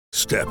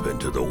Step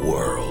into the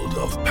world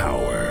of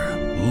power,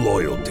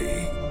 loyalty,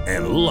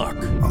 and luck.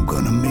 I'm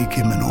gonna make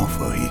him an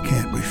offer he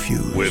can't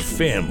refuse. With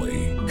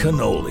family,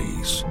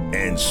 cannolis,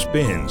 and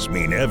spins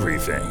mean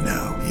everything.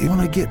 Now, you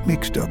wanna get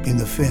mixed up in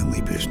the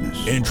family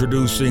business.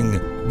 Introducing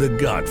The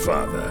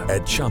Godfather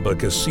at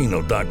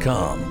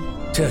ChumbaCasino.com.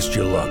 Test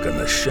your luck in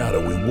the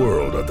shadowy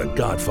world of The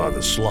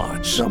Godfather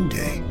slot.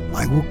 Someday,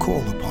 I will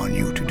call upon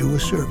you to do a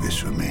service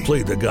for me.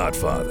 Play The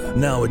Godfather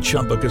now at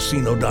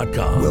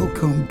ChumbaCasino.com.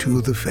 Welcome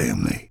to the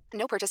family.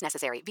 No purchase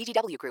necessary.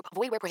 VGW Group.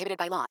 Void where prohibited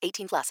by law.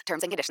 18 plus.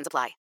 Terms and conditions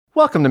apply.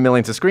 Welcome to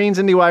Millions of Screens,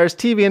 IndieWire's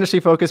TV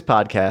industry-focused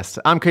podcast.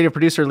 I'm creative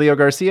producer Leo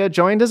Garcia,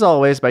 joined as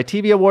always by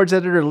TV awards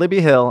editor Libby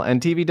Hill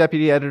and TV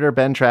deputy editor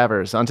Ben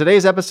Travers. On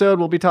today's episode,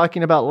 we'll be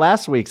talking about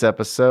last week's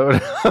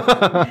episode.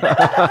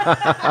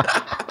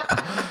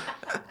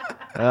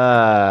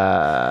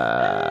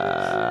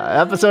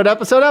 Episode.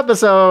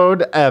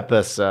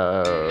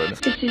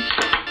 This is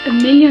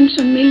millions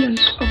and millions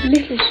of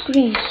little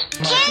screens.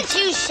 Can't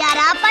you shut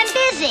up? I'm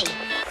busy.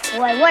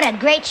 Boy, what a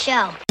great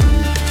show.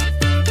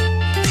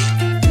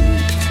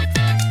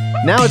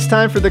 Now it's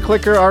time for the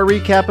Clicker, our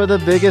recap of the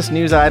biggest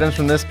news items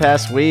from this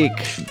past week.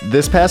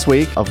 This past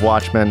week of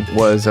Watchmen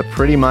was a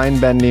pretty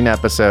mind-bending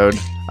episode.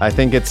 I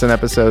think it's an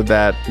episode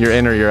that you're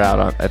in or you're out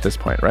on at this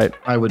point, right?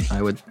 I would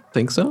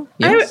think so.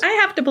 Yes. I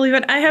have to believe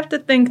it. I have to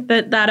think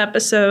that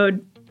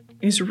episode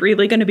is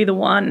really going to be the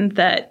one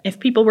that if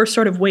people were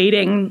sort of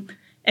waiting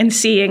and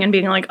seeing and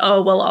being like,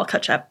 oh, well, I'll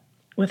catch up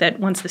with it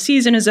once the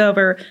season is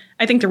over.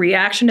 I think the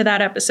reaction to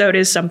that episode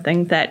is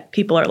something that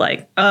people are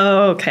like,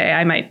 oh, okay,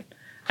 I might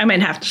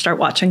have to start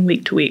watching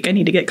week to week. I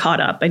need to get caught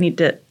up. I need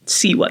to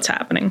see what's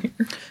happening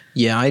here.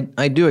 Yeah,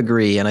 I do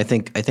agree. And I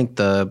think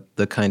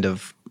the kind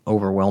of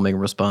overwhelming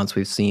response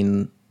we've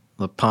seen,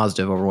 the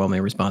positive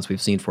overwhelming response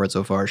we've seen for it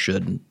so far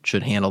should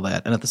handle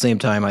that. And at the same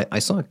time, I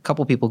saw a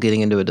couple people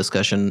getting into a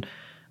discussion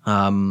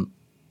on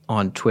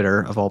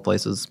Twitter, of all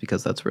places,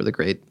 because that's where the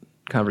great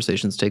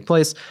conversations take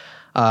place,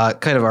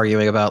 kind of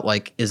arguing about,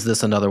 like, is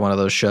this another one of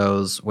those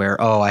shows where,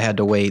 oh, I had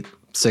to wait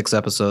 6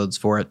 episodes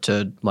for it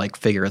to, like,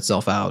 figure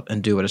itself out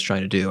and do what it's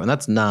trying to do. And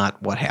that's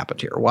not what happened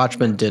here.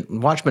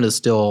 Watchmen is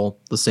still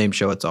the same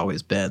show it's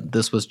always been.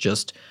 This was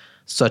just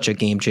such a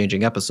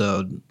game-changing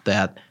episode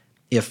that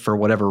if for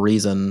whatever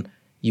reason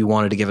you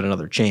wanted to give it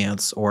another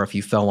chance, or if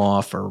you fell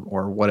off or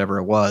whatever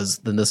it was,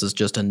 then this is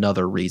just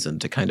another reason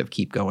to kind of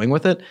keep going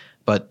with it.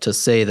 But to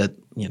say that,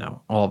 you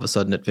know, all of a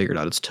sudden it figured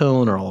out its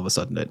tone or all of a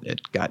sudden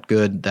it got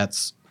good,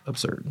 that's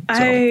absurd.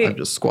 So I'm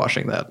just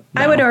squashing that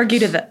now. I would argue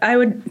to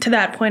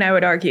that point, I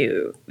would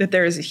argue that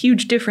there is a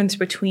huge difference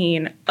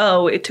between,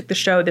 oh, it took the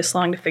show this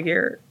long to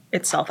figure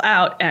itself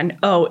out, and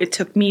oh, it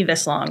took me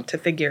this long to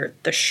figure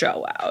the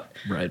show out.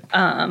 Right.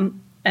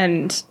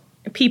 And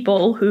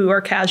people who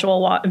are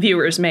casual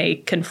viewers may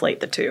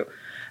conflate the two.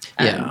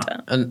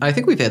 And I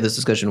think we've had this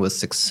discussion with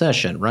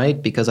Succession, right?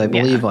 Because I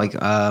believe a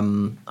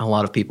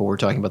lot of people were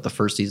talking about the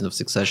first season of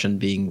Succession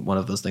being one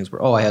of those things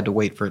where, oh, I had to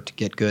wait for it to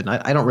get good. And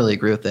I don't really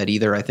agree with that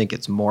either. I think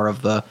it's more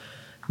of the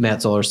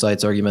Matt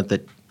Zoller-Seitz argument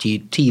that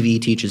TV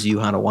teaches you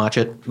how to watch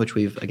it, which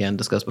we've, again,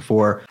 discussed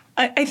before.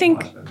 I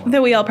think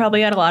that we all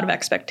probably had a lot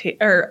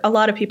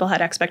of people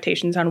had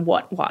expectations on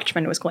what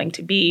Watchmen was going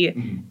to be.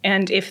 Mm-hmm.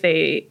 And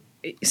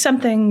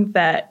something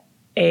that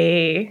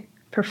a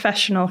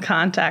professional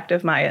contact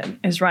of mine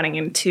is running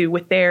into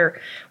with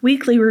their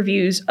weekly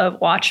reviews of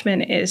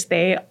Watchmen is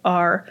they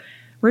are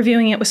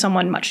reviewing it with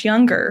someone much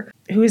younger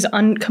who is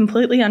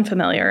completely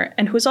unfamiliar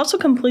and who is also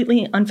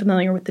completely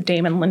unfamiliar with the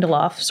Damon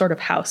Lindelof sort of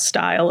house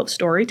style of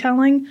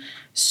storytelling.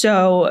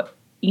 So,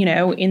 you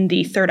know, in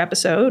the 3rd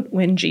episode,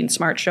 when Jean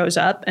Smart shows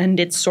up and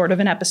it's sort of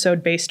an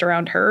episode based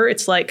around her,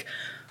 it's like,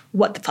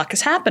 what the fuck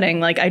is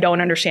happening? Like, I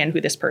don't understand who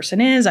this person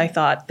is. I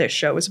thought this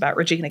show was about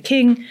Regina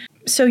King.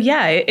 So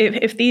yeah,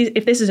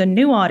 if this is a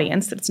new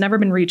audience that's never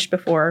been reached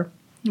before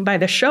by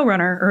the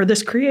showrunner or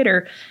this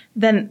creator,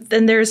 then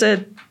there's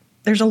a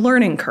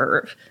learning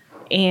curve.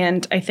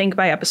 And I think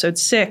by episode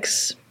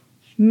 6,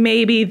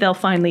 maybe they'll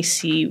finally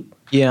see.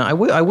 Yeah, I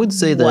would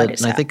say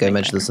that, and I think I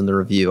mentioned this in the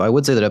review, I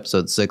would say that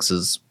episode 6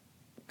 is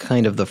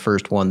kind of the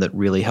first one that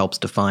really helps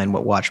define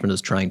what Watchmen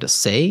is trying to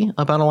say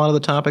about a lot of the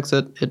topics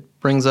that it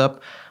brings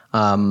up.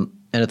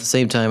 And at the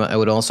same time, I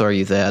would also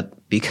argue that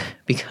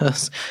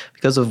because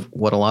of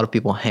what a lot of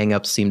people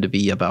hang-ups seem to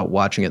be about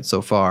watching it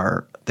so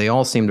far, they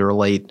all seem to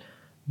relate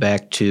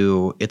back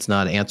to it's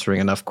not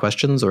answering enough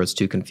questions, or it's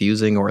too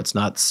confusing, or it's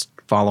not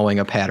following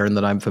a pattern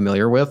that I'm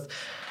familiar with.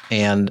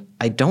 And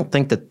I don't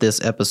think that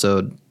this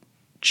episode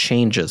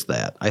changes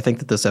that. I think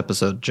that this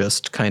episode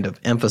just kind of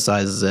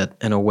emphasizes it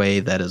in a way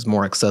that is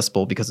more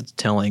accessible because it's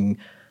telling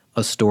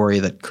a story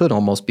that could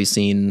almost be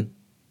seen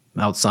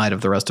outside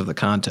of the rest of the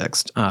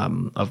context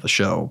of the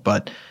show,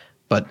 but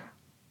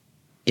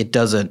it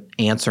doesn't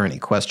answer any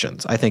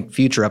questions. I think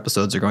future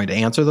episodes are going to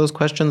answer those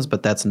questions,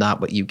 but that's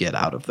not what you get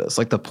out of this.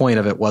 Like, the point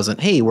of it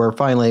wasn't, hey, we're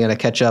finally going to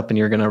catch up and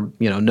you're going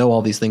to, know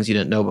all these things you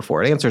didn't know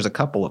before. It answers a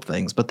couple of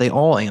things, but they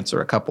all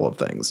answer a couple of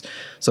things.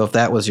 So if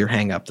that was your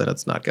hang up, then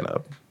it's not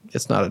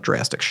a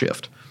drastic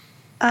shift.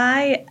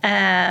 I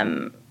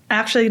am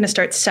actually going to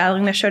start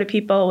selling the show to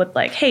people with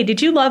like, hey,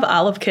 did you love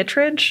Olive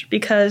Kittredge?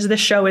 Because the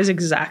show is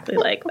exactly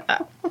like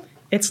that.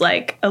 It's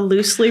like a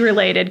loosely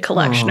related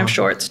collection of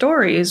short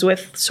stories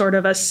with sort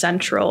of a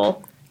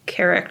central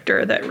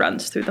character that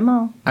runs through them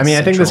all. I mean,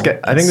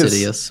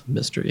 Insidious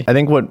mystery. I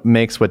think what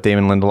makes what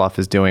Damon Lindelof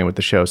is doing with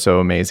the show so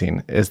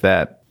amazing is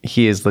that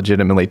he is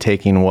legitimately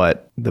taking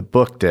what the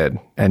book did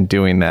and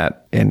doing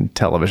that in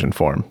television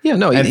form. Yeah,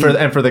 no. And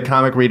for the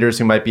comic readers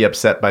who might be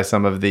upset by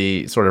some of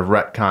the sort of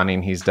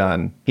retconning he's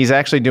done, he's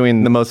actually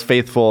doing the most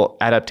faithful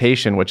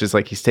adaptation, which is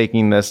like he's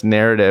taking this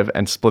narrative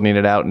and splitting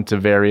it out into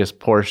various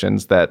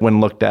portions that,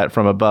 when looked at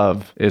from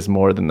above, is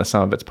more than the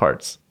sum of its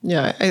parts.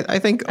 Yeah, I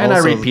think and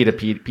also, I read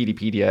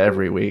Peteypedia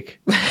every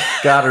week.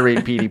 Gotta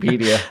read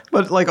Peteypedia.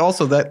 But like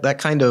also that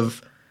kind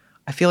of,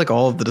 I feel like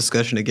all of the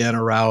discussion again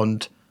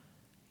around,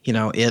 you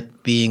know,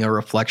 it being a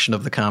reflection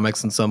of the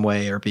comics in some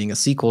way or being a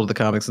sequel to the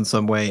comics in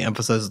some way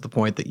emphasizes the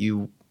point that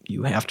you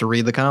have to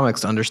read the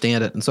comics to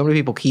understand it. And so many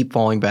people keep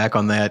falling back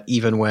on that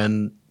even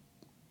when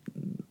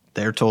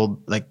they're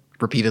told like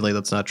repeatedly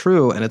that's not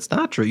true. And it's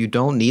not true. You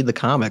don't need the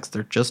comics.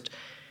 They're just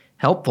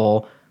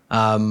helpful.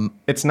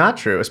 It's not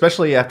true,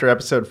 especially after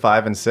episode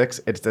 5 and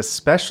 6. It's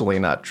especially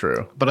not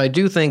true. But I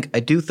do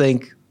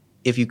think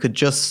if you could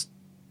just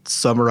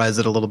summarize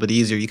it a little bit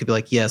easier, you could be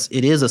like, yes,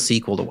 it is a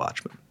sequel to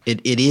Watchmen.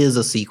 It is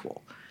a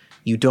sequel.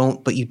 You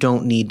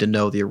don't need to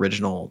know the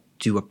original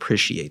to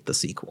appreciate the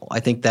sequel. I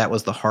think that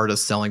was the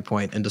hardest selling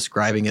point in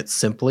describing it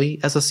simply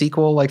as a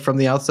sequel, like from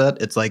the outset.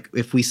 It's like,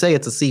 if we say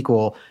it's a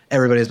sequel,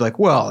 everybody's like,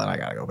 well, then I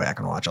got to go back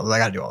and watch all this. I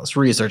got to do all this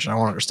research and I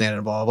want to understand it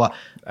and blah, blah, blah.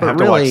 I have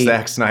to watch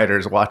Zack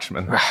Snyder's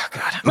Watchmen. Oh,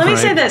 God. Let me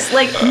say this,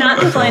 like, not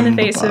to fly in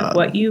the face of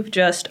what you've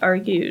just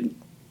argued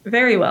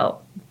very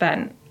well,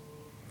 Ben.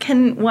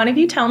 Can one of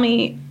you tell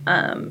me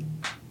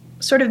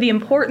sort of the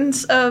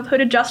importance of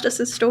Hooded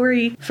Justice's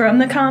story from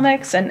the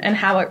comics and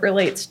how it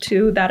relates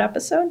to that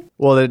episode?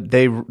 Well,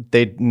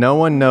 no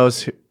one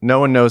knows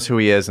who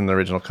he is in the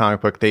original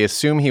comic book. They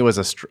assume he was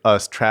a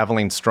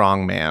traveling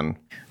strongman.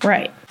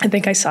 Right. I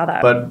think I saw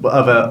that. But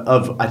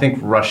of I think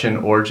Russian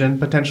origin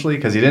potentially,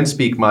 because he didn't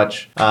speak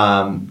much.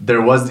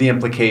 There was the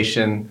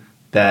implication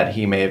that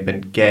he may have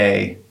been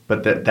gay,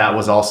 but that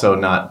was also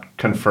not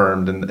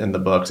confirmed in the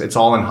books. It's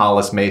all in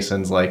Hollis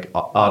Mason's like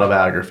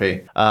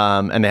autobiography.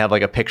 And they have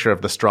like a picture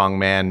of the strong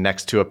man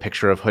next to a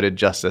picture of Hooded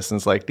Justice. And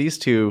it's like these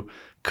two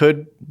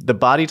the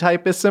body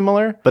type is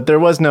similar, but there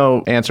was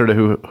no answer to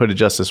who Hooded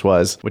Justice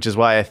was, which is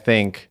why I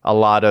think a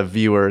lot of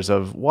viewers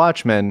of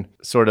Watchmen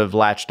sort of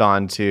latched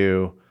on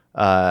to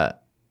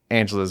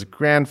Angela's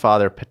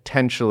grandfather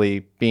potentially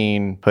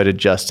being Hooded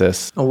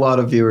Justice. A lot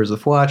of viewers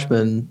of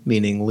Watchmen,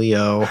 meaning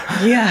Leo.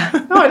 Yeah.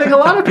 No, I think a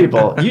lot of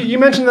people. You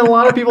mentioned that a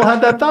lot of people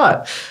had that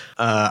thought.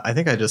 I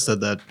think I just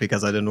said that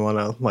because I didn't want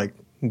to like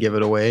give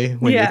it away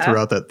when you threw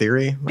out that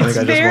theory. I think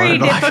I just very wanted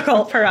to,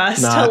 difficult for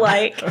us to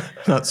like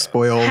not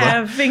spoil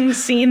having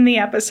seen the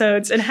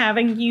episodes and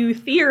having you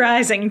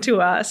theorizing to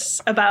us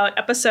about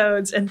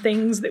episodes and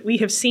things that we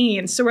have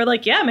seen. So we're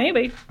like, yeah,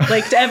 maybe.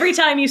 Like every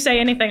time you say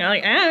anything, I'm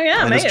like, oh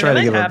yeah, maybe. I just try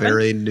to give a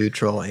very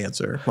neutral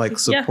answer, like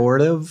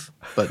supportive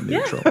but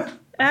neutral.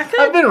 Yeah.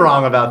 I've been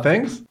wrong about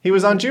things. He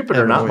was on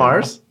Jupiter, not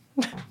Mars.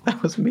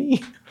 That was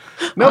me.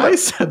 No, I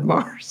said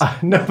Mars.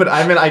 No, but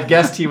I mean, I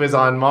guessed he was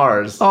on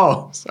Mars.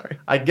 Oh, sorry.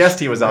 I guessed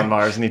he was on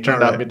Mars, and he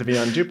turned out to be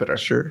on Jupiter.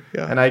 Sure,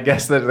 yeah. And I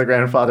guessed that the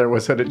grandfather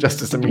was Hooded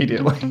Justice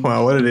immediately.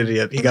 Wow, what an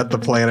idiot. He got the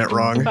planet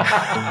wrong.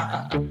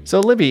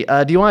 So, Libby,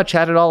 do you want to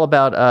chat at all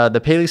about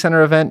the Paley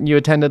Center event you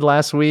attended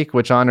last week,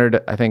 which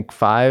honored, I think,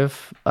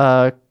 5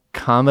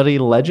 comedy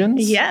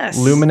legends? Yes.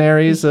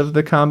 Luminaries of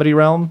the comedy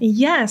realm?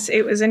 Yes,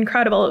 it was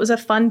incredible. It was a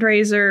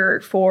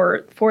fundraiser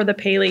for the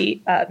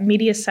Paley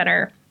Media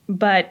Center,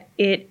 but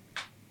it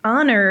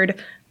honored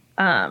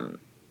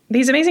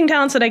these amazing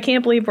talents that I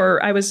can't believe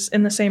I was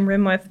in the same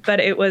room with, but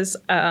it was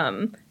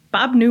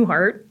Bob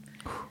Newhart,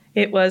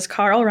 it was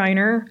Carl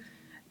Reiner,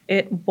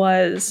 it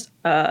was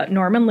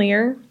Norman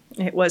Lear,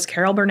 it was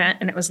Carol Burnett,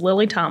 and it was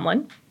Lily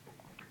Tomlin.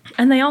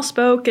 And they all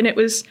spoke, and it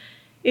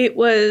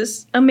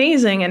was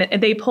amazing.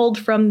 And they pulled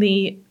from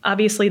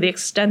obviously the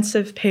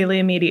extensive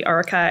Paley Media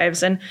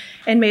archives and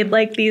made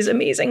like these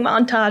amazing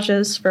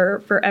montages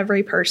for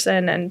every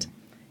person. And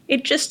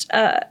it just,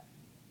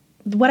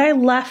 what I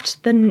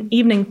left the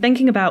evening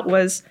thinking about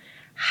was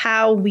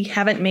how we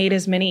haven't made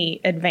as many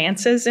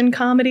advances in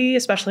comedy,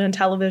 especially on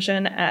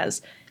television,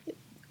 as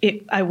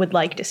I would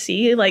like to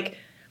see. Like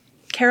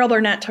Carol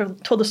Burnett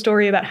told a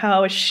story about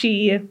how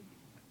the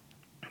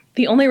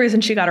only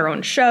reason she got her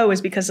own show is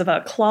because of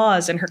a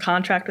clause in her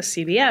contract with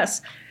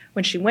CBS.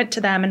 When she went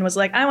to them and was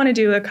like, I want to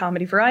do a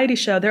comedy variety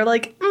show, they're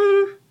like,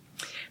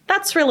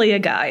 that's really a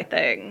guy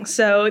thing.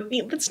 So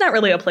it's not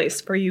really a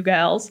place for you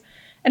gals.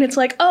 And it's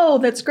like, oh,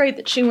 that's great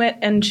that she went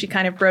and she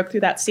kind of broke through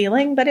that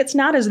ceiling. But it's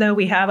not as though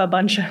we have a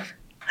bunch of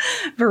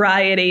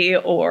variety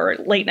or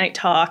late night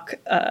talk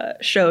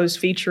shows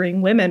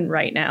featuring women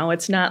right now.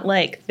 It's not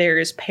like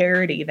there's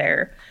parity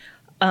there.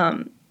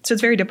 So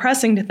it's very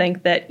depressing to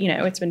think that,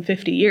 it's been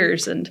 50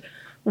 years and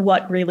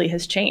what really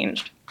has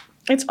changed.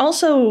 It's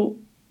also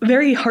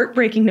very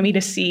heartbreaking to me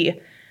to see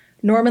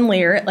Norman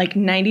Lear, at like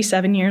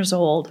 97 years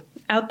old,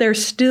 out there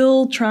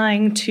still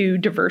trying to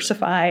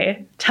diversify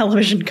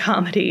television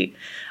comedy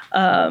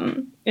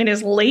in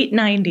his late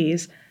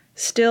 90s,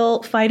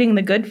 still fighting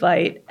the good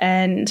fight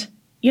and,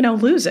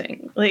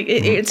 losing. Like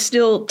it's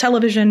still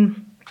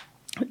television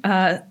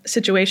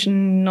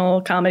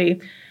situational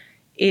comedy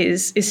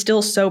is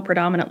still so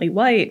predominantly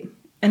white,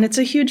 and it's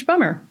a huge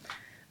bummer.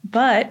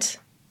 But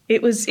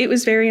it was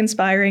very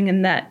inspiring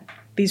in that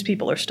these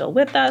people are still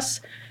with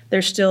us.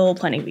 There's still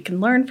plenty we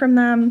can learn from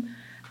them.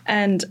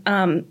 And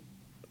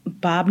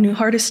Bob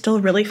Newhart is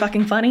still really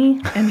fucking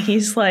funny. And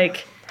he's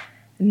like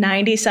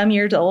 90-some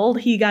years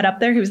old. He got up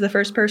there. He was the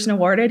first person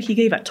awarded. He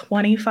gave a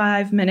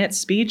 25-minute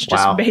speech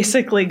just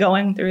basically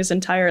going through his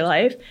entire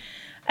life.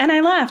 And I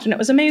laughed, and it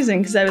was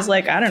amazing because I was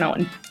like, I don't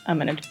know, I'm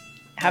going to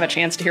have a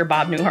chance to hear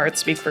Bob Newhart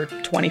speak for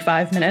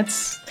 25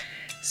 minutes.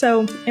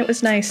 So it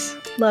was nice.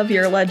 Love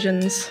your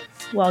legends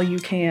while you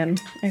can.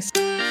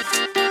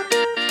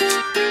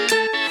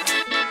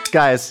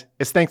 Guys,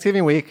 it's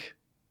Thanksgiving week.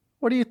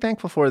 What are you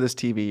thankful for this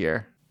TV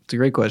year? It's a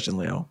great question,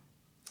 Leo.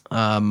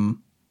 I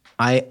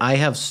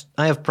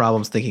have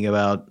problems thinking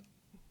about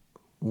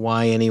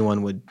why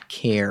anyone would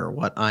care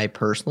what I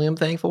personally am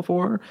thankful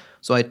for.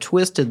 So I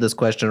twisted this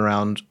question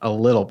around a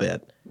little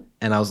bit,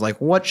 and I was like,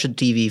 what should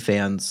TV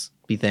fans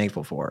be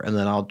thankful for? And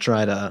then I'll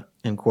try to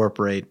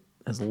incorporate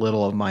as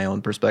little of my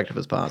own perspective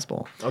as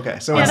possible. Okay.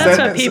 So that's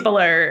what people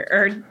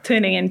are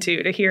tuning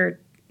into, to hear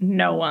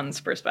no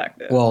one's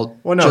perspective. Well,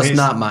 no, just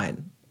not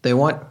mine. They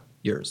want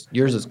yours.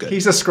 Yours is good.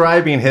 He's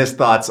ascribing his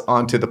thoughts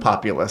onto the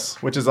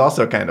populace, which is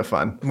also kind of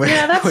fun.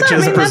 Yeah, that's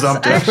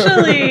presumptive. That's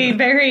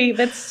actually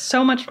that's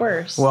so much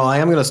worse. Well, I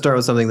am going to start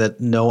with something that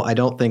I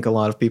don't think a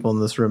lot of people in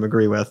this room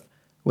agree with,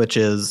 which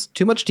is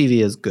too much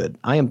TV is good.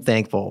 I am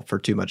thankful for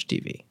too much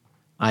TV.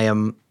 I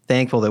am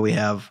thankful that we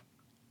have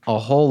a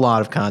whole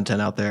lot of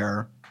content out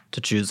there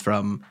to choose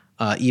from,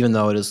 even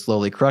though it is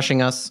slowly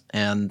crushing us,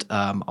 and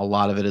a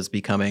lot of it is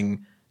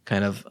becoming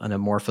kind of an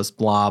amorphous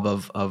blob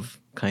of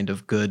kind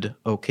of good,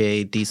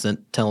 okay,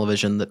 decent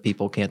television that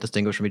people can't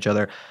distinguish from each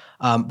other.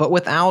 But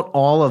without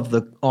all of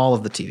the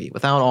TV,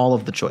 without all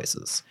of the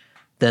choices,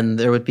 then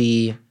there would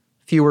be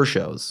fewer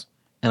shows,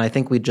 and I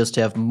think we'd just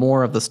have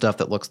more of the stuff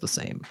that looks the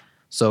same.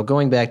 So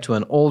going back to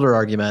an older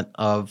argument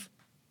of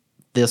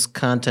this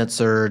content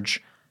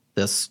surge,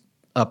 this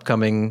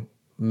upcoming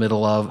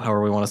middle of,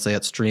 however we want to say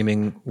it,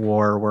 streaming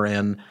war we're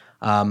in,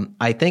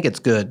 I think it's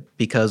good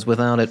because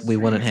without it, we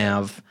wouldn't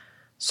have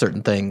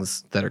certain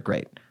things that are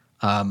great.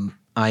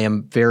 I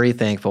am very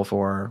thankful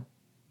for,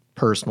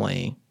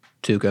 personally,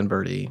 Tuca and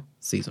Bertie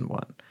Season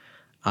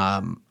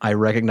 1. I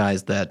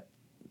recognize that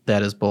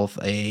is both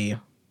a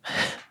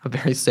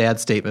very sad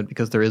statement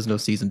because there is no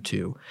Season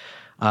 2.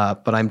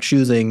 But I'm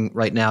choosing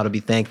right now to be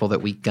thankful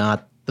that we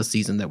got the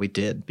season that we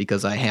did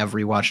because I have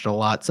rewatched it a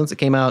lot since it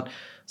came out,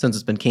 since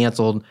it's been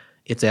canceled.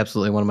 It's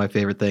absolutely one of my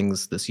favorite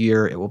things this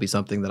year. It will be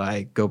something that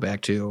I go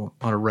back to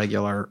on a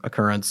regular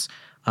occurrence.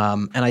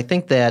 And I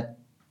think that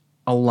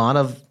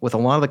with a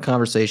lot of the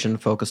conversation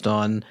focused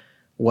on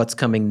what's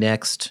coming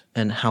next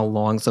and how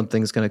long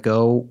something's going to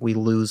go, we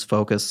lose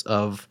focus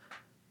of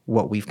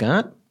what we've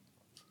got.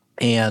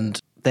 And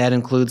that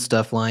includes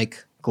stuff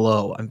like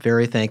Glow. I'm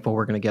very thankful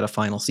we're going to get a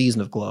final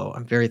season of Glow.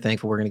 I'm very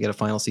thankful we're going to get a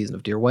final season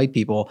of Dear White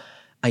People.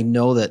 I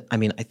know that,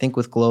 I think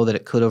with Glow that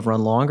it could have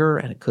run longer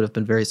and it could have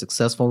been very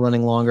successful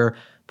running longer,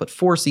 but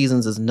 4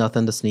 seasons is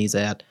nothing to sneeze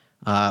at.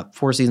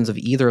 4 seasons of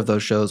either of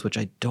those shows, which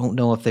I don't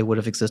know if they would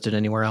have existed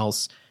anywhere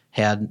else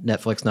had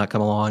Netflix not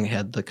come along,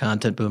 had the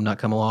content boom not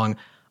come along.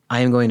 I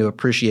am going to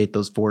appreciate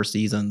those 4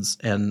 seasons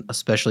and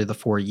especially the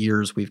 4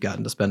 years we've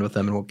gotten to spend with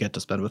them and we'll get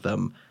to spend with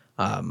them,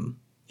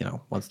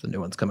 once the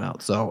new ones come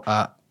out. So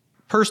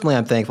personally,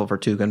 I'm thankful for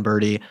Tuca and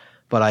Bertie,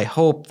 but I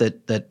hope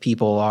that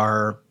people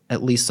are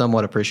at least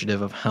somewhat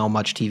appreciative of how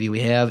much TV we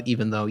have,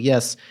 even though,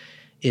 yes,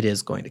 it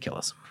is going to kill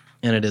us.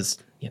 And it is,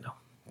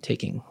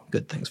 taking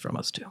good things from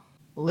us too.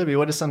 Libby,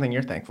 what is something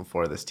you're thankful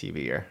for this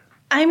TV year?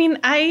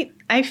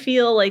 I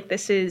feel like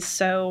this is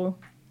so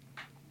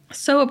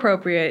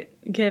appropriate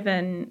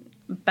given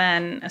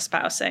Ben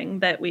espousing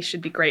that we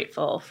should be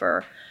grateful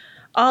for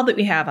all that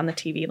we have on the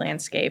TV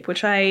landscape,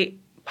 which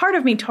part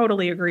of me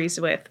totally agrees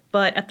with.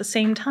 But at the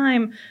same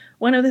time,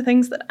 one of the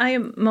things that I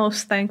am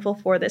most thankful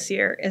for this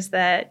year is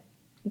that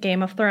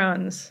Game of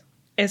Thrones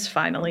is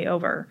finally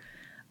over.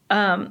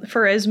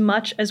 For as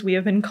much as we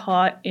have been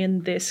caught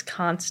in this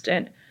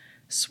constant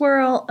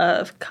swirl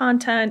of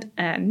content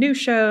and new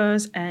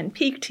shows and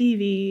peak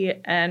TV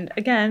and,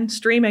 again,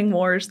 streaming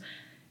wars,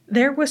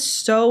 there was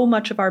so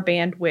much of our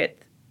bandwidth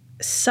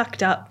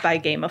sucked up by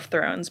Game of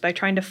Thrones, by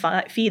trying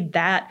to feed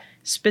that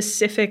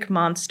specific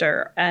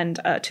monster, and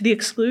to the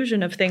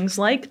exclusion of things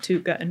like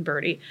Tuca and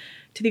Bertie,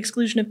 to the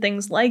exclusion of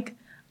things like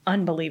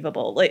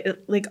Unbelievable,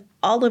 like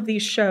all of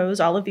these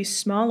shows, all of these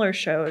smaller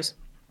shows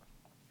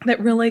that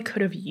really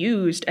could have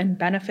used and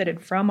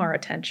benefited from our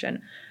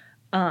attention,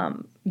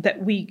 that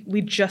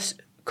we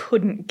just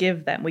couldn't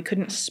give them. We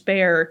couldn't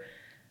spare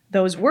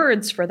those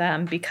words for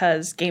them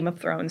because Game of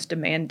Thrones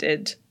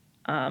demanded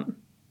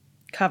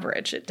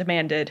coverage. It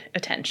demanded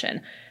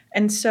attention.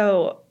 And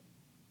so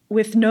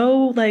with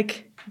no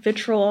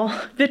vitriol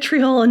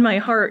in my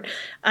heart,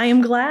 I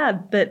am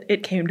glad that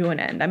it came to an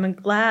end. I'm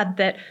glad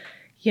that,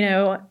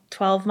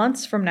 12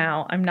 months from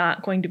now, I'm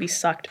not going to be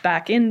sucked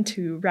back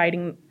into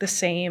writing the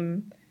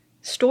same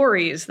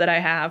stories that I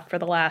have for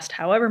the last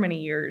however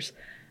many years,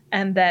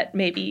 and that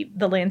maybe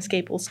the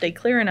landscape will stay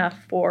clear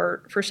enough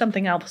for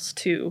something else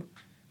to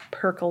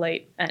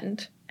percolate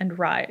and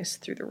rise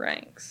through the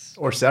ranks.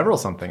 Or several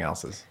something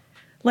else's.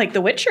 Like The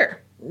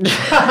Witcher.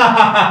 Yeah,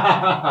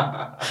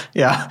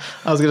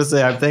 I was going to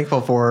say I'm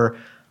thankful for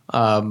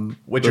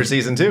Witcher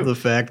Season 2. The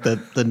fact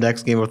that the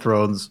next Game of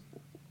Thrones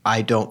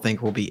I don't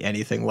think will be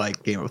anything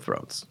like Game of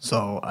Thrones.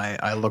 So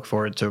I look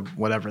forward to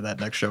whatever that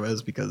next show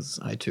is, because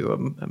I too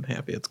am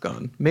happy it's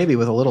gone. Maybe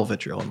with a little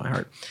vitriol in my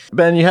heart.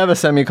 Ben, you have a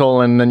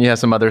semicolon and you have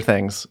some other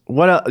things.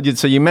 What?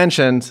 So you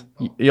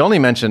only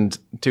mentioned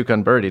Tuca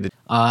and Birdie.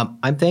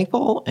 I'm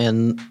thankful,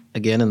 and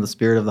again, in the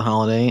spirit of the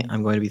holiday,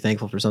 I'm going to be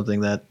thankful for something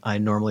that I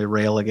normally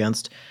rail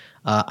against.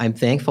 I'm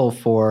thankful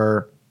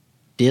for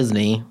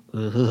Disney.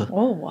 Ugh.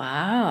 Oh,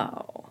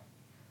 wow.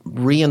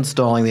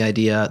 Reinstalling the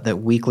idea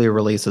that weekly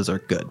releases are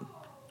good.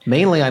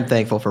 Mainly, I'm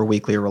thankful for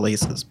weekly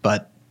releases,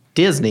 but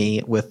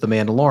Disney with The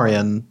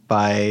Mandalorian,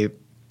 by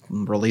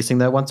releasing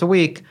that once a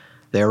week,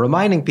 they're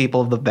reminding people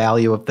of the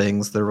value of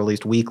things that are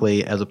released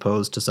weekly as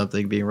opposed to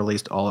something being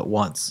released all at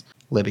once.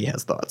 Libby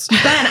has thoughts.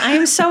 Ben, I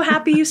am so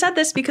happy you said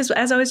this, because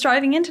as I was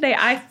driving in today,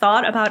 I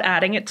thought about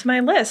adding it to my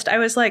list. I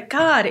was like,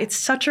 God, it's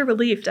such a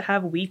relief to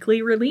have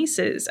weekly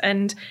releases.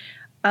 And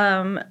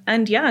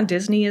yeah,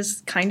 Disney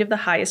is kind of the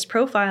highest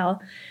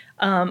profile,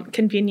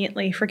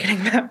 conveniently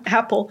forgetting about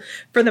Apple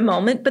for the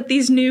moment. But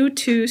these new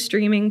 2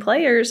 streaming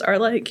players are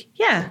like,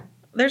 yeah,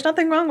 there's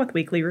nothing wrong with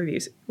weekly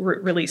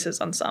releases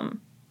on some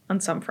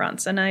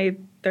fronts, and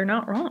they're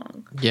not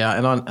wrong. Yeah,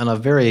 and on a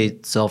very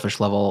selfish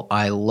level,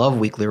 I love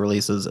weekly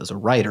releases as a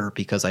writer,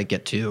 because I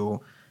get to,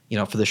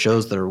 for the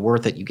shows that are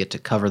worth it, you get to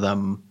cover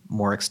them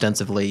more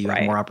extensively. You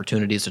have more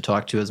opportunities to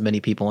talk to as many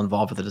people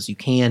involved with it as you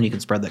can. You can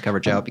spread that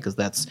coverage out, because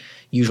that's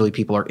usually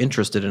people are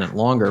interested in it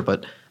longer.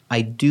 But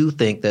I do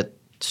think that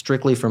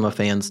strictly from a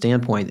fan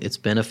standpoint, it's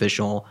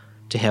beneficial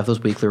to have those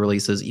weekly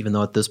releases, even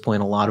though at this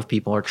point a lot of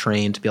people are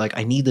trained to be like,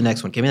 I need the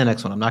next one. Give me the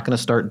next one. I'm not going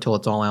to start until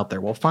it's all out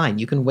there. Well, fine.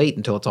 You can wait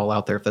until it's all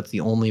out there if that's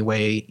the only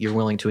way you're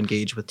willing to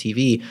engage with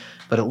TV.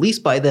 But at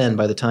least by then,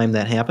 by the time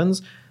that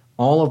happens,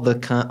 all of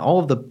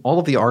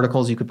the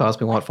articles you could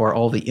possibly want for,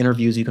 all of the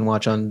interviews you can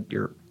watch on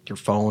your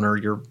phone or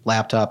your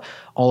laptop,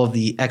 all of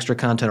the extra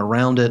content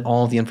around it,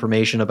 all of the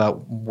information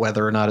about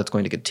whether or not it's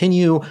going to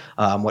continue,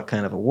 what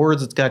kind of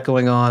awards it's got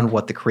going on,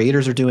 what the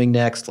creators are doing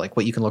next, like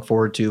what you can look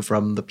forward to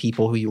from the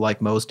people who you like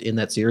most in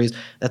that series.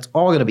 That's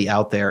all going to be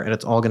out there, and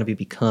it's all going to be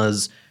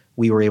because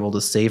we were able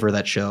to savor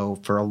that show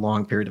for a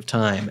long period of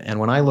time. And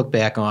when I look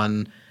back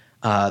on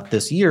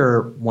this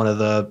year, one of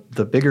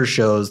the bigger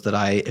shows that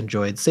I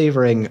enjoyed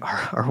savoring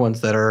are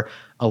ones that are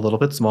a little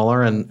bit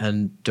smaller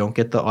and don't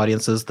get the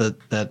audiences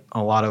that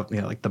a lot of,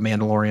 like The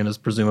Mandalorian is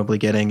presumably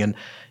getting, and,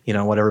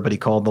 what everybody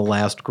called the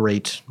last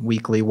great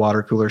weekly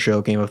water cooler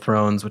show, Game of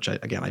Thrones, which I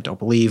don't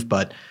believe,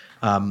 but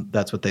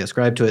that's what they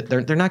ascribe to it.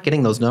 They're not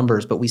getting those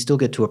numbers, but we still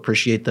get to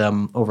appreciate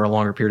them over a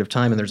longer period of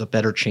time, and there's a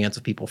better chance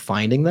of people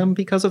finding them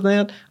because of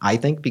that, I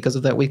think, because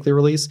of that weekly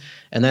release.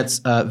 And that's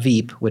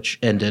Veep, which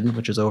ended,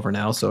 which is over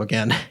now. So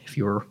again, if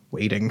you were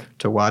waiting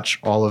to watch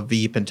all of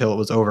Veep until it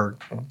was over,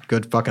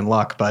 good fucking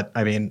luck. But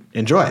I mean,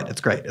 enjoy it.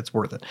 It's great. It's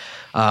worth it.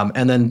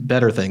 And then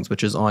Better Things,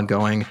 which is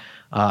ongoing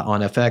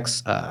on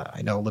FX.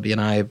 I know Libby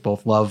and I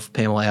both love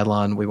Pamela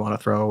Adlon. We want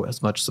to throw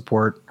as much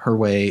support her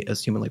way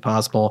as humanly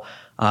possible.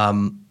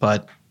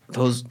 But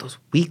those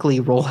weekly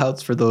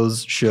rollouts for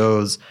those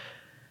shows,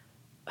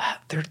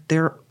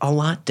 they're a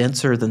lot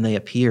denser than they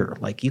appear.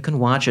 Like, you can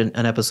watch an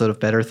episode of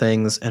Better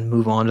Things and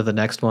move on to the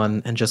next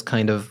one and just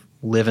kind of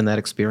live in that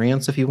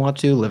experience if you want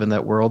to, live in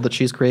that world that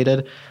she's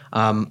created.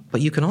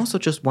 But you can also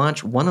just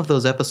watch one of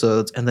those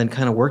episodes and then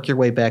kind of work your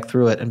way back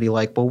through it and be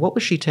like, well, what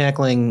was she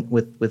tackling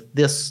with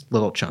this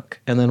little chunk?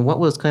 And then what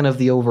was kind of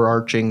the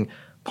overarching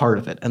part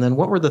of it? And then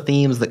what were the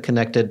themes that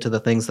connected to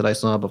the things that I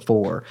saw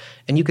before?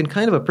 And you can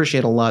kind of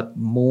appreciate a lot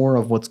more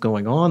of what's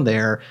going on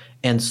there.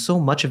 And so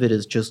much of it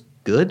is just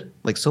good.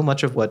 Like, so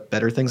much of what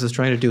Better Things is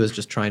trying to do is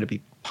just trying to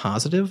be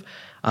positive.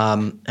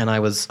 And I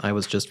was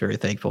just very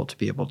thankful to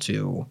be able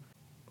to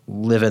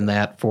live in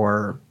that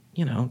for,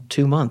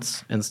 2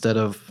 months instead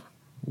of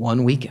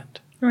one weekend.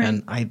 Right.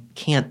 And I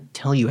can't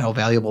tell you how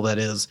valuable that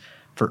is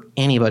for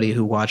anybody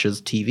who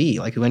watches TV,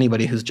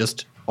 anybody who's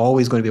just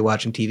always going to be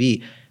watching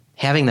TV.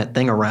 Having that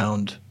thing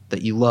around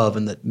that you love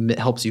and that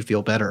helps you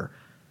feel better,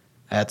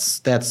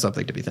 that's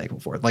something to be thankful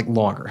for. Like,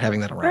 longer, having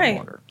that around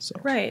longer. So.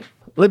 Right.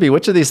 Libby,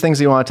 which of these things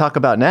do you want to talk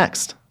about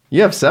next?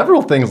 You have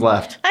several things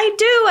left. I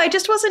do. I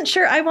just wasn't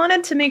sure. I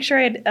wanted to make sure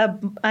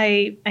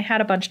I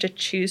had a bunch to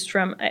choose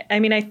from. I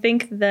mean, I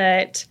think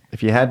that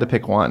if you had to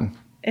pick one,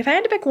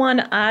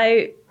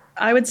 I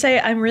would say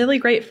I'm really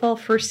grateful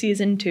for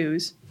season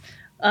 2's,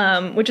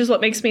 which is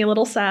what makes me a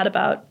little sad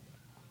about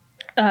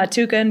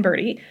Tuca and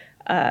Birdie.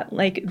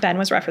 like Ben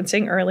was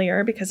referencing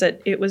earlier, because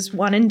it was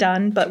one and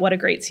done, but what a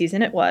great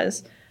season it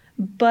was.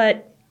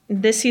 But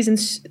this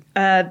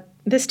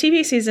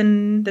TV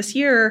season this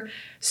year,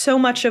 so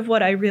much of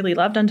what I really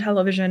loved on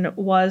television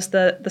was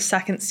the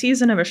second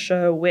season of a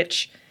show,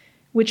 which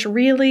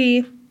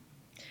really,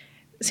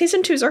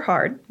 season 2s are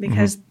hard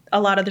because a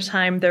lot of the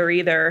time they're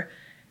either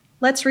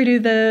let's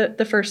redo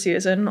the first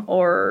season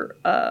or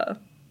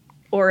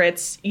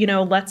it's,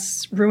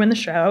 let's ruin the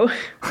show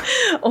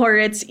or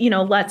it's,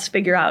 let's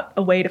figure out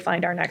a way to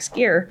find our next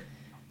gear.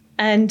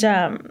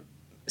 And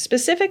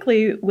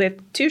specifically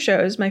with 2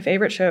 shows, my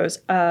favorite shows,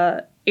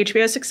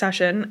 HBO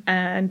Succession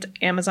and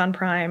Amazon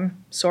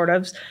Prime, sort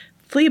of,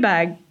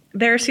 Fleabag,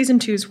 their season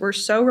 2s were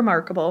so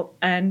remarkable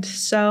and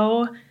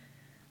so...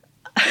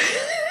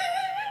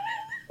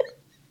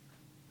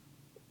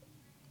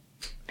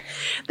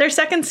 Their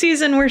second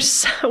season were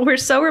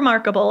so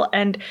remarkable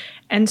and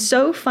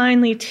so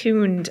finely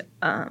tuned.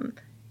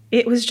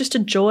 It was just a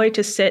joy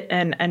to sit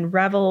and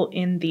revel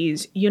in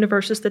these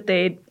universes that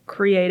they'd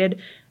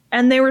created.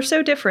 And they were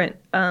so different.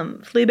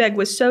 Fleabag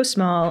was so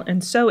small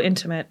and so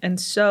intimate and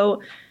so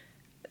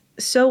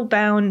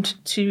bound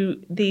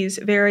to these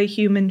very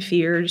human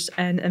fears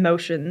and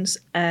emotions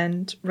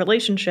and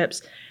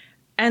relationships.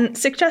 And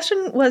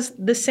Succession was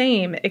the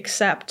same,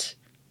 except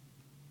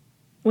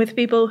with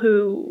people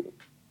who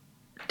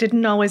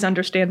didn't always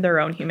understand their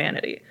own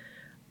humanity.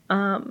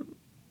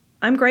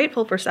 I'm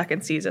grateful for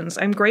second seasons.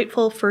 I'm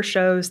grateful for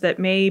shows that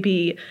may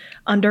be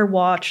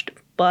underwatched,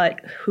 but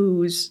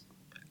whose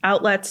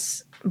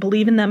outlets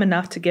believe in them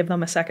enough to give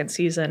them a second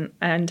season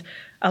and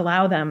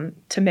allow them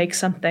to make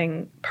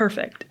something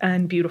perfect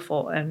and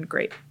beautiful and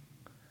great.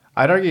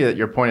 I'd argue that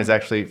your point is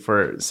actually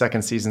for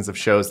second seasons of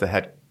shows that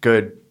had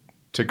good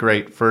to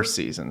great first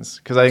seasons,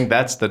 because I think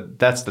that's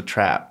the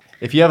trap.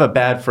 If you have a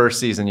bad first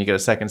season, you get a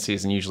second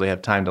season, you usually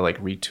have time to like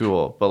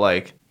retool. But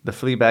like the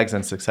Fleabags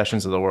and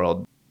Successions of the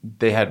world,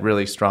 they had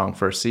really strong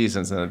first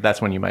seasons, and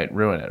that's when you might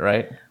ruin it,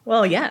 right?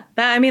 Well, yeah.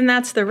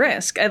 That's the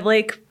risk.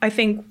 I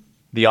think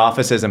the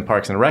Offices and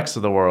Parks and Recs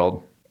of the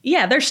world.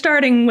 Yeah, they're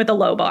starting with a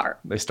low bar.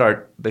 They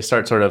start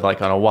sort of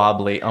like on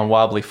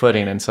wobbly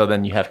footing, and so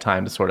then you have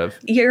time to sort of.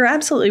 You're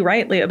absolutely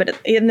right, Leo. But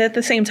at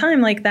the same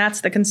time, like that's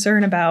the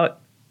concern about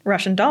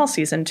Russian Doll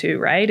season 2,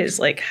 right? Is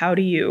like, how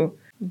do you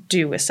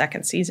do a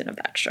second season of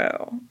that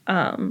show?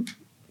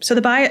 So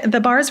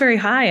the bar is very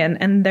high,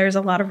 and there's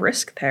a lot of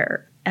risk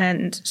there.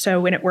 And so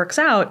when it works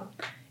out,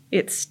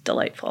 it's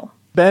delightful.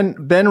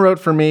 Ben wrote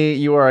for me,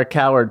 "You are a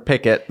coward,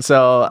 Pickett."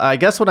 So I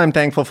guess what I'm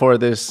thankful for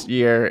this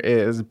year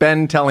is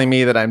Ben telling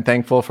me that I'm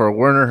thankful for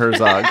Werner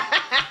Herzog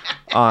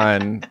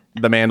on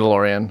The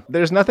Mandalorian.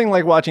 There's nothing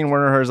like watching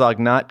Werner Herzog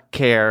not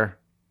care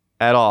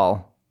at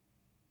all,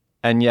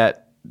 and yet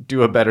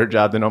do a better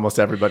job than almost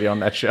everybody on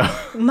that show.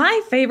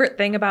 My favorite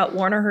thing about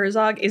Werner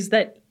Herzog is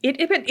that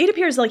it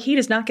appears like he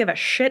does not give a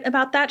shit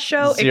about that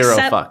show. Zero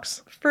except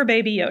fucks. For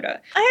Baby Yoda.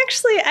 I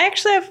actually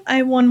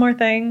have one more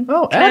thing.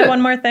 Oh, Can I have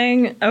one more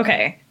thing?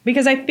 Okay.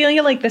 Because I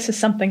feel like this is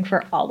something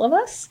for all of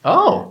us.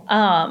 Oh.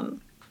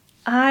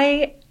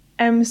 I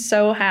am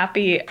so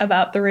happy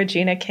about the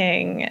Regina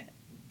King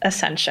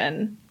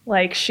ascension.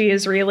 Like, she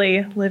is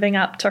really living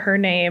up to her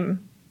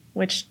name,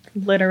 which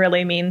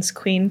literally means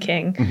Queen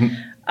King.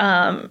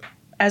 Mm-hmm.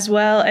 As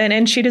well,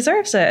 and she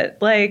deserves it.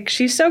 Like,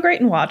 she's so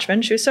great in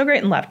Watchmen. She was so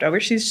great in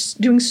Leftovers. She's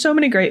doing so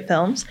many great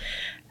films.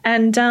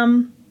 And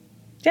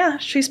yeah,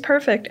 she's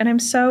perfect. And I'm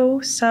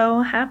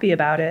so happy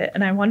about it.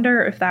 And I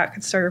wonder if that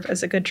could serve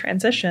as a good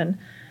transition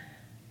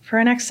for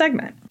our next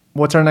segment.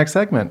 What's our next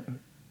segment?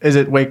 Is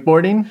it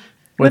wakeboarding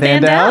with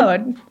Ann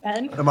Dowd?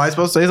 Am I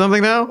supposed to say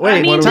something now?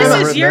 Wait,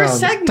 this is your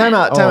segment. Time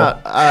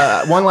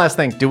out. One last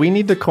thing. Do we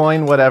need to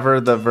coin whatever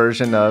the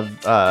version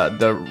of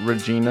the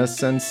Regina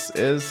Sense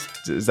is?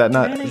 Is that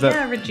not?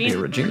 Renaissance.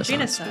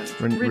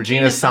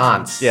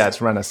 Renaissance. Yeah,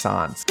 it's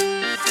Renaissance.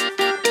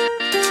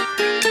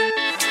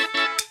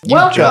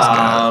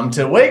 Welcome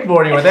to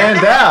Wakeboarding with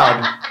Ann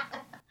Dowd.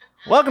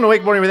 Welcome to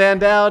Wakeboarding with Ann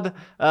Dowd,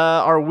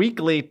 our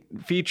weekly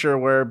feature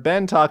where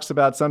Ben talks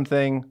about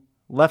something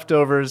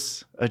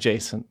leftovers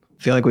adjacent.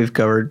 I feel like we've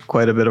covered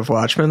quite a bit of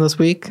Watchmen this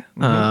week.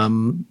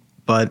 Mm-hmm.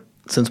 But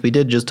since we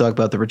did just talk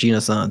about the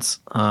Renaissance,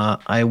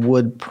 I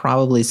would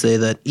probably say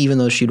that even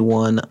though she'd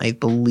won, I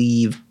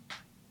believe,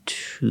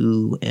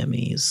 2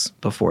 Emmys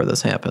before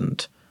this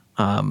happened,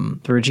 the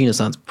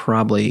Renaissance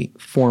probably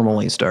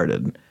formally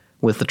started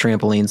with the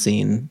trampoline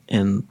scene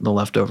in The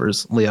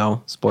Leftovers.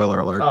 Leo, spoiler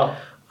alert. Oh.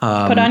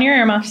 Put on your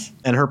earmuffs.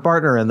 And her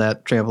partner in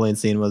that trampoline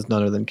scene was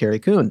none other than Carrie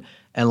Coon.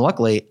 And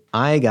luckily,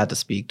 I got to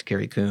speak to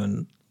Carrie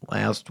Coon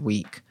last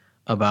week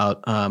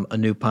about a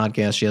new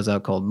podcast she has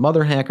out called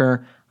Mother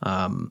Hacker.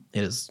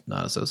 It is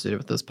not associated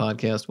with this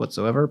podcast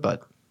whatsoever,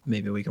 but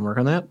maybe we can work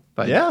on that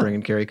by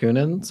bringing Carrie Coon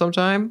in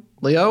sometime.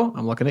 Leo,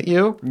 I'm looking at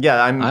you.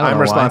 Yeah, I'm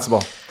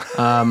responsible.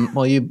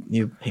 Well,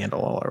 you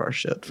handle all of our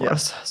shit for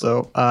us.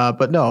 So,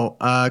 but no,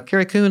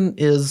 Carrie Coon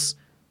is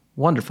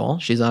wonderful.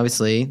 She's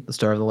obviously the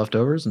star of The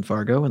Leftovers and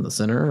Fargo and The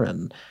Sinner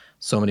and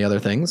so many other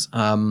things.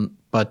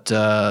 But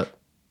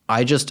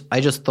I just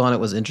thought it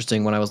was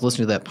interesting when I was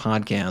listening to that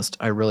podcast.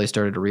 I really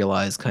started to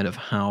realize kind of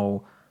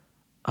how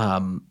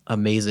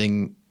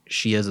amazing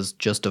she is as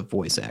just a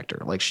voice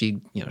actor. Like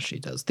she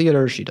does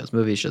theater, she does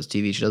movies, she does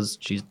TV,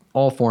 she's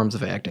all forms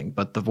of acting.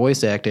 But the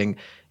voice acting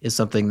is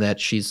something that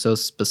she's so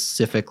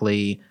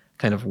specifically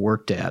kind of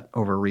worked at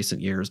over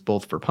recent years,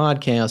 both for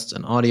podcasts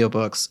and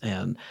audiobooks.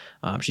 And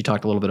she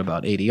talked a little bit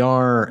about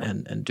ADR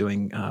and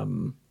doing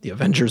the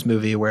Avengers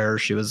movie, where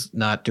she was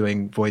not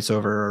doing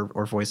voiceover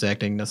or voice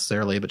acting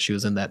necessarily, but she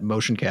was in that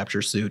motion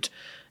capture suit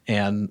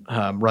and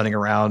running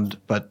around.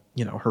 But,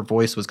 her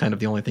voice was kind of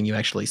the only thing you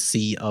actually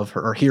see of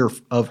her or hear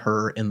of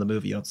her in the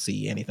movie. You don't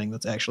see anything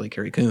that's actually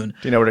Carrie Coon.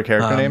 Do you know what her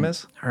character name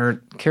is?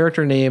 Her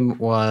character name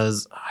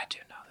was, I do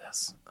know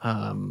this,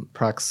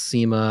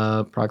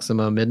 Proxima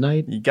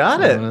Midnight. You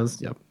got it.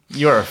 Yep.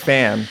 You are a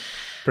fan.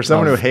 For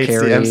someone who hates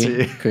Carrie the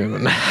MCU.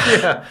 Coon.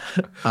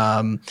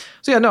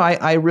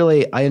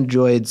 I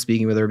enjoyed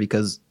speaking with her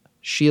because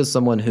she is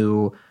someone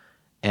who,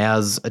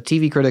 as a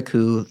TV critic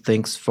who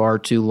thinks far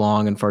too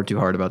long and far too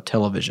hard about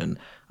television,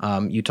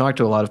 you talk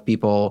to a lot of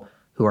people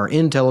who are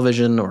in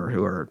television or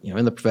who are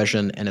in the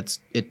profession, and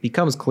it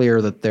becomes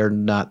clear that they're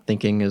not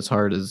thinking as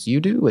hard as you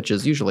do, which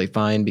is usually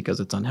fine because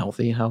it's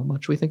unhealthy how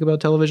much we think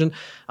about television.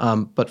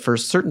 But for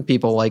certain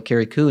people like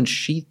Carrie Coon,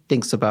 she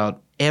thinks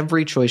about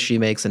every choice she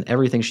makes and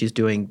everything she's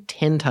doing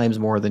 10 times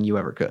more than you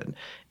ever could.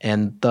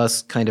 And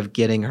thus kind of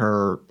getting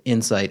her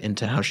insight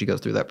into how she goes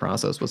through that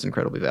process was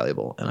incredibly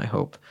valuable. And I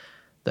hope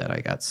that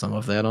I got some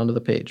of that onto the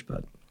page.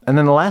 And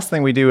then the last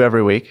thing we do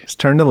every week is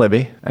turn to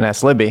Libby and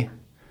ask Libby,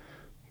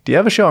 do you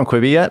have a show on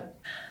Quibi yet?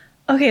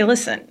 Okay,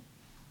 listen.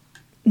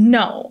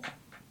 No,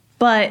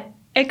 but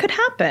it could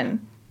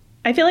happen.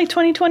 I feel like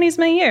 2020 is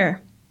my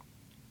year.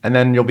 And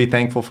then you'll be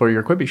thankful for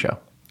your Quibi show.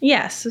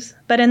 Yes,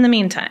 but in the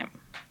meantime,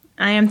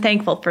 I am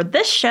thankful for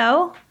this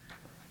show,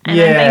 and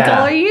I'm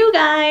thankful for you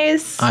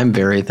guys. I'm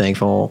very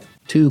thankful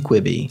to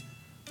Quibi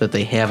that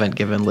they haven't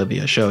given Libby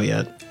a show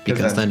yet,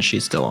 because then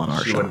she's still on our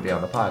show. She wouldn't be on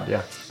the pod,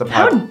 yeah.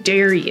 How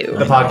dare you?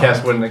 The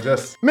podcast wouldn't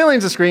exist.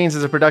 Millions of Screens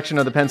is a production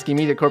of the Penske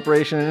Media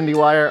Corporation and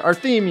IndieWire. Our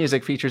theme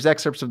music features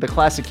excerpts of the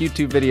classic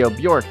YouTube video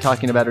Bjork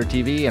talking about her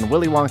TV and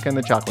Willy Wonka and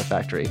the Chocolate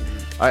Factory.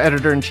 Our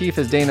editor-in-chief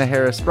is Dana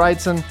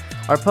Harris-Bridson.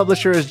 Our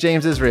publisher is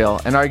James Israel,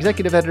 and our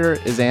executive editor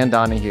is Ann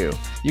Donahue.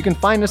 You can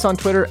find us on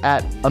Twitter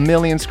at A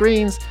Million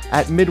Screens,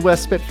 at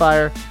Midwest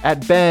Spitfire,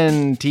 at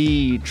Ben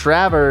T.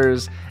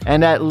 Travers,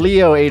 and at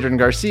Leo Adrian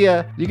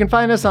Garcia. You can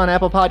find us on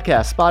Apple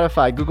Podcasts,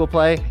 Spotify, Google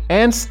Play,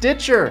 and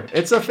Stitcher.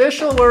 It's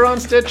official, we're on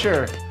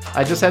Stitcher.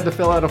 I just had to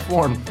fill out a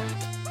form.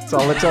 That's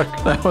all it took.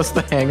 That was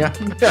the hang-up.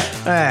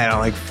 I don't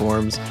like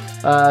forms.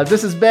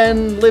 This is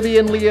Ben, Libby,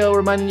 and Leo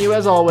reminding you,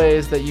 as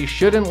always, that you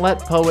shouldn't let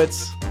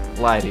poets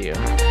lie to you.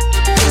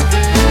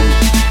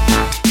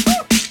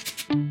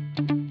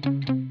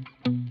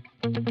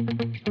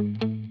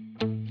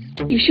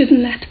 You shouldn't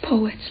let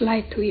poets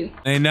lie to you.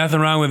 Ain't nothing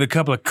wrong with a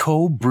couple of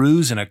cold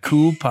brews and a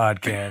cool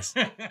podcast.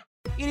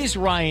 It is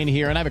Ryan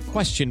here, and I have a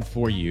question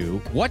for you.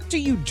 What do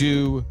you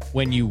do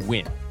when you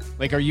win?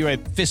 Like, are you a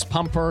fist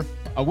pumper,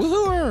 a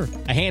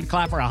woohooer, a hand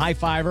clapper, a high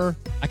fiver?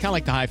 I kind of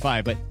like the high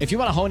five, but if you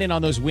want to hone in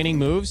on those winning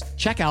moves,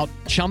 check out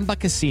Chumba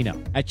Casino.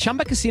 At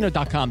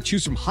ChumbaCasino.com,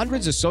 choose from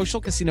hundreds of social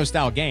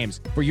casino-style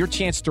games for your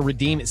chance to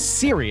redeem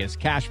serious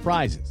cash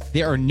prizes.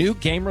 There are new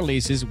game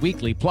releases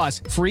weekly, plus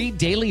free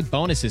daily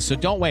bonuses, so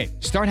don't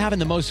wait. Start having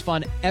the most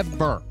fun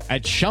ever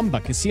at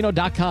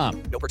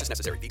ChumbaCasino.com. No purchase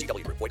necessary.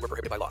 VGW Group. Void where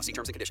prohibited by law. See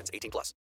terms and conditions. 18+.